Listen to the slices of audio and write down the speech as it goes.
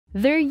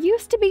There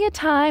used to be a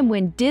time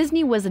when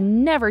Disney was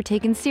never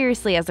taken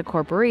seriously as a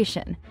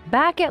corporation,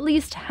 back at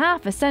least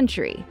half a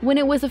century, when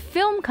it was a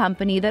film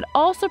company that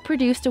also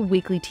produced a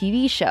weekly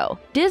TV show.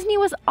 Disney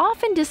was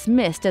often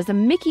dismissed as a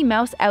Mickey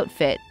Mouse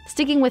outfit,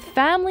 sticking with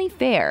family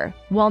fare,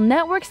 while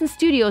networks and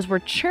studios were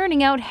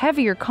churning out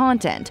heavier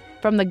content,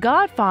 from The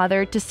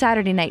Godfather to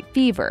Saturday Night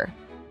Fever.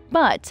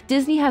 But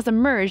Disney has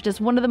emerged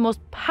as one of the most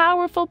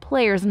powerful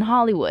players in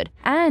Hollywood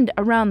and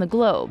around the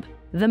globe.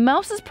 The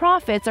Mouse's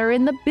profits are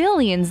in the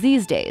billions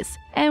these days,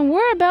 and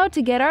we're about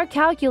to get our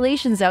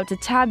calculations out to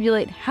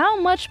tabulate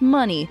how much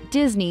money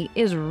Disney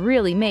is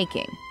really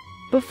making.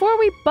 Before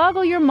we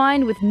boggle your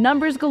mind with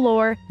numbers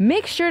galore,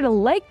 make sure to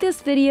like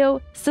this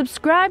video,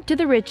 subscribe to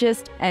The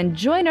Richest, and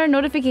join our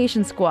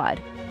notification squad.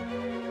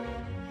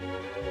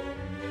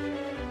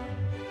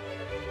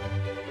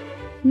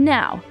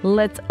 Now,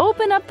 let's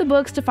open up the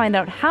books to find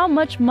out how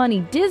much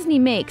money Disney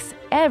makes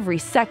every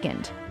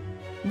second.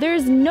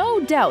 There's no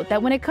doubt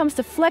that when it comes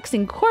to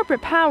flexing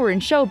corporate power in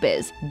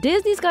showbiz,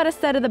 Disney's got a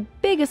set of the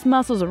biggest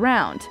muscles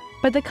around.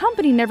 But the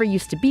company never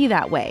used to be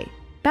that way.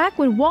 Back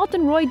when Walt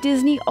and Roy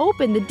Disney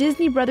opened the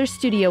Disney Brothers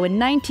studio in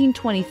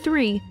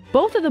 1923,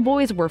 both of the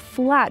boys were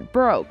flat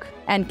broke,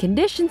 and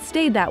conditions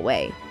stayed that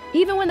way,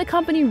 even when the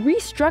company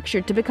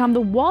restructured to become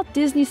the Walt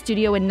Disney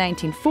Studio in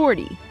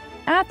 1940.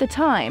 At the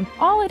time,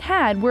 all it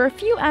had were a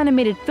few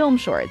animated film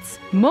shorts,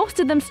 most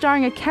of them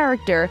starring a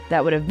character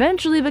that would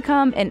eventually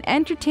become an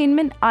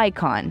entertainment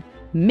icon,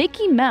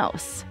 Mickey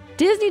Mouse.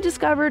 Disney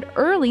discovered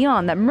early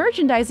on that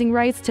merchandising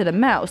rights to the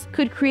mouse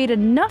could create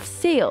enough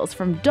sales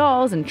from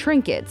dolls and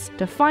trinkets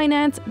to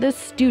finance the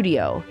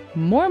studio.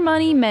 More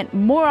money meant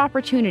more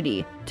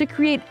opportunity to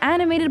create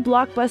animated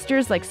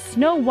blockbusters like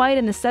Snow White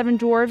and the Seven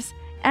Dwarfs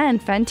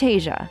and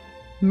Fantasia.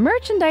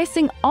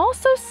 Merchandising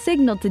also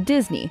signaled to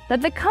Disney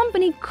that the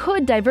company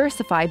could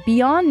diversify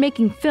beyond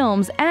making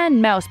films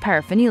and mouse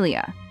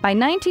paraphernalia. By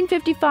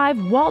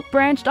 1955, Walt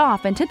branched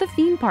off into the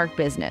theme park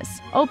business,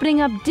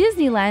 opening up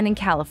Disneyland in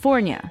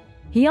California.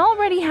 He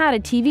already had a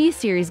TV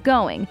series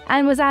going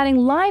and was adding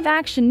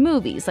live-action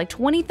movies like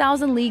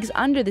 20,000 Leagues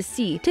Under the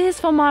Sea to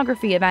his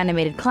filmography of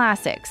animated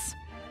classics.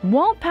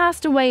 Walt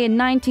passed away in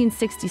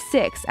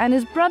 1966, and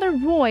his brother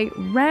Roy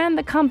ran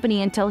the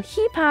company until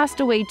he passed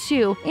away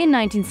too in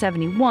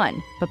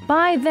 1971. But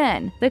by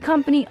then, the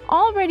company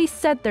already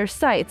set their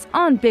sights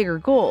on bigger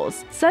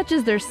goals, such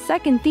as their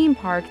second theme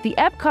park, the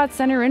Epcot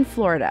Center in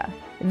Florida.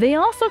 They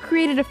also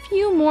created a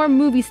few more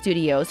movie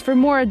studios for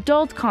more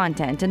adult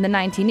content in the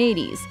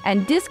 1980s,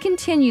 and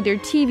discontinued their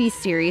TV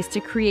series to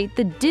create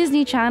the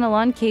Disney Channel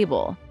on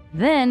cable.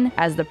 Then,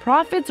 as the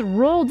profits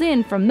rolled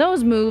in from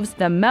those moves,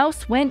 the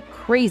mouse went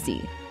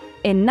crazy.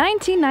 In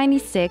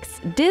 1996,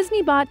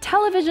 Disney bought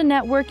television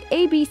network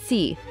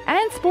ABC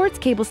and sports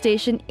cable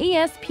station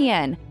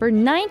ESPN for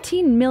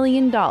 $19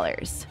 million.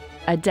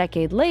 A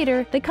decade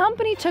later, the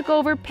company took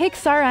over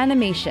Pixar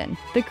Animation,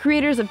 the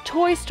creators of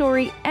Toy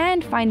Story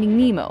and Finding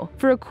Nemo,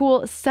 for a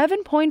cool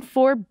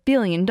 $7.4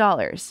 billion.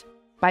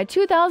 By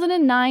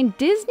 2009,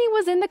 Disney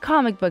was in the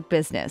comic book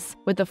business,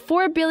 with a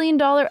 $4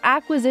 billion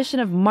acquisition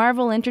of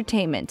Marvel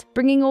Entertainment,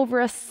 bringing over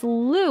a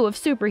slew of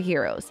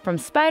superheroes, from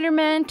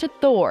Spider-Man to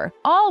Thor,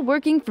 all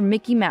working for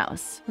Mickey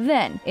Mouse.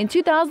 Then, in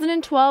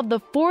 2012,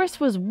 the force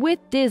was with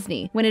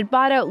Disney when it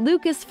bought out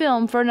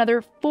Lucasfilm for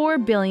another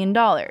 $4 billion,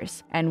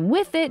 and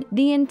with it,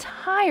 the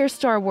entire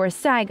Star Wars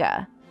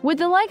saga. With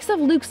the likes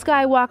of Luke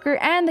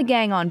Skywalker and the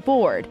gang on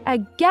board, a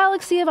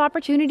galaxy of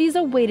opportunities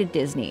awaited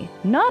Disney.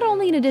 Not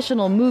only in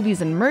additional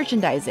movies and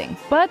merchandising,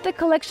 but the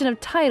collection of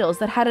titles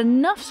that had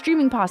enough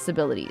streaming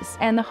possibilities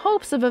and the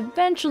hopes of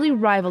eventually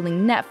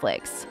rivaling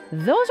Netflix.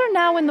 Those are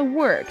now in the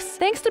works,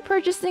 thanks to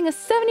purchasing a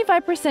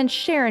 75%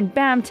 share in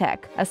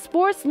BAMTech, a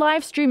sports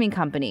live streaming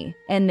company.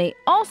 And they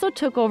also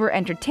took over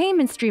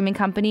entertainment streaming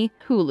company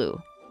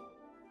Hulu.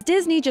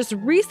 Disney just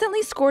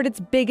recently scored its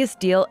biggest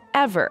deal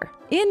ever.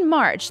 In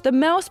March, the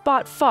mouse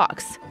bought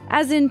Fox,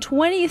 as in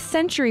 20th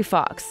Century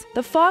Fox,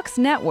 the Fox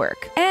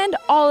network, and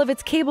all of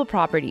its cable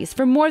properties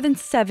for more than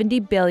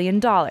 $70 billion.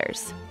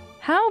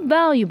 How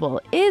valuable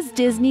is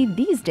Disney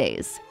these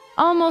days?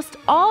 Almost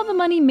all the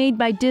money made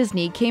by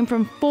Disney came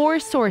from four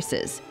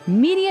sources: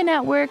 media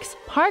networks,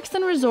 parks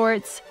and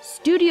resorts,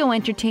 studio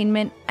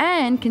entertainment,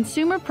 and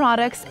consumer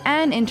products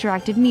and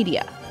interactive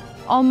media.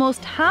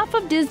 Almost half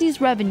of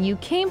Disney's revenue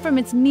came from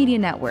its media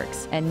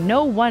networks, and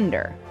no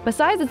wonder.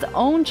 Besides its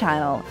own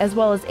channel, as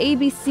well as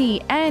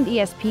ABC and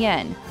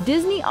ESPN,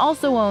 Disney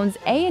also owns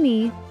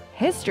A&E,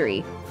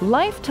 History,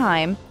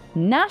 Lifetime,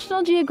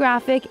 National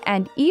Geographic,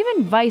 and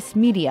even Vice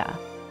Media.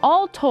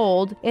 All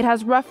told, it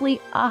has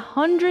roughly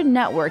 100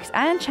 networks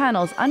and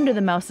channels under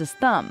the mouse's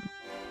thumb.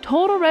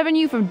 Total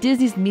revenue from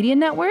Disney's media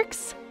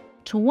networks?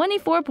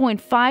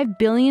 $24.5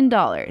 billion.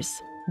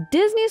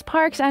 Disney's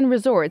Parks and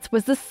Resorts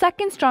was the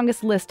second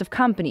strongest list of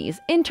companies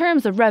in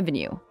terms of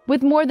revenue,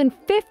 with more than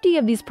 50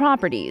 of these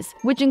properties,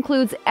 which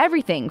includes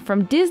everything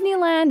from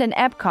Disneyland and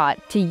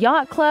Epcot to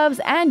yacht clubs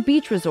and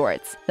beach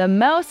resorts. The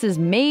mouse is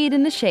made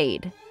in the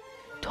shade.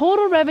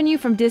 Total revenue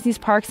from Disney's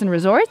Parks and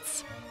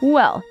Resorts?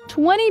 Well,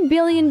 $20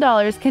 billion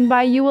can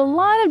buy you a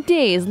lot of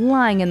days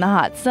lying in the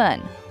hot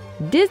sun.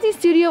 Disney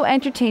Studio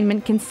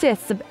Entertainment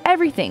consists of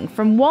everything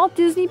from Walt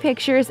Disney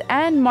Pictures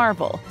and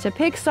Marvel to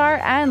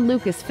Pixar and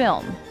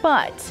Lucasfilm.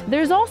 But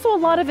there's also a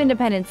lot of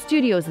independent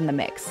studios in the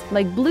mix,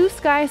 like Blue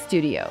Sky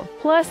Studio,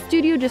 plus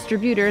studio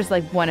distributors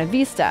like Buena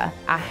Vista,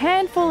 a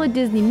handful of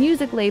Disney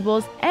music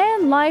labels,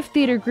 and live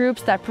theater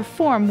groups that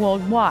perform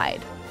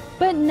worldwide.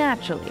 But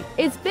naturally,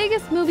 its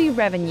biggest movie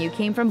revenue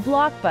came from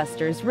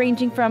blockbusters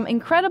ranging from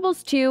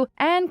Incredibles 2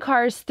 and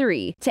Cars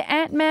 3 to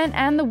Ant-Man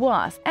and the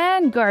Wasp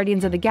and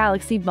Guardians of the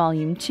Galaxy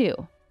Volume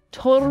 2.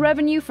 Total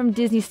revenue from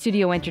Disney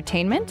Studio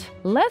Entertainment?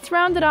 Let's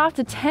round it off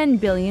to $10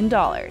 billion.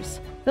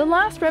 The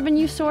last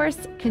revenue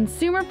source,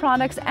 consumer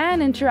products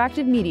and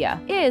interactive media,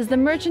 is the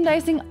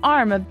merchandising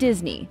arm of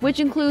Disney,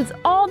 which includes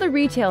all the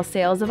retail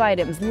sales of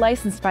items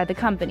licensed by the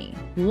company.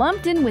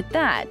 Lumped in with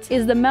that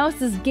is the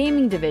Mouse's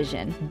gaming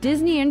division,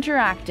 Disney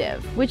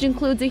Interactive, which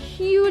includes a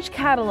huge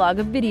catalog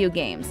of video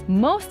games,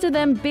 most of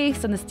them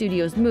based on the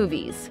studio's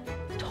movies.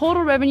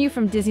 Total revenue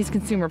from Disney's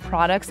consumer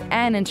products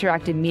and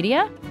interactive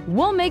media?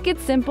 We'll make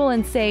it simple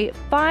and say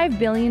 $5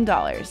 billion.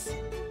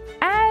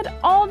 Add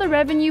all the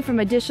revenue from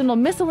additional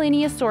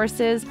miscellaneous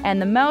sources,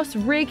 and the Mouse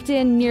raked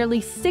in nearly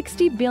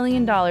 $60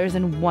 billion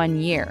in 1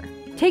 year.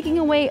 Taking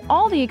away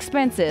all the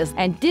expenses,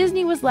 and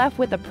Disney was left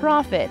with a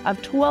profit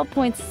of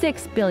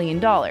 $12.6 billion.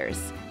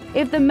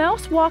 If the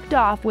Mouse walked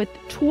off with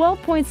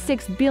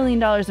 $12.6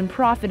 billion in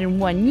profit in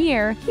 1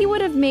 year, he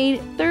would have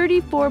made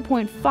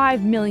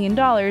 $34.5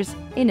 million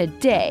in a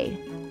day.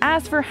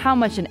 As for how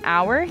much an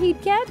hour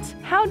he'd get,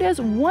 how does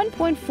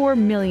 $1.4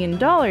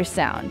 million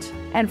sound?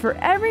 And for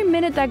every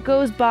minute that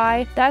goes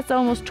by, that's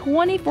almost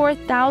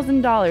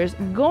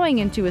 $24,000 going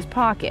into his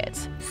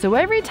pocket. So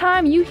every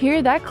time you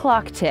hear that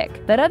clock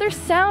tick, that other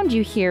sound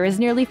you hear is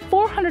nearly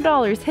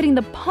 $400 hitting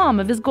the palm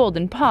of his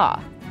golden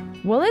paw.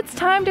 Well, it's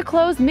time to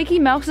close Mickey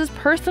Mouse's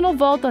personal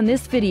vault on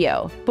this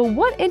video. But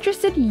what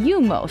interested you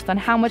most on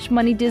how much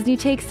money Disney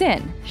takes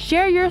in?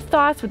 Share your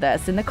thoughts with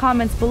us in the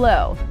comments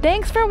below.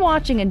 Thanks for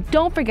watching, and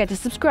don't forget to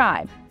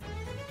subscribe.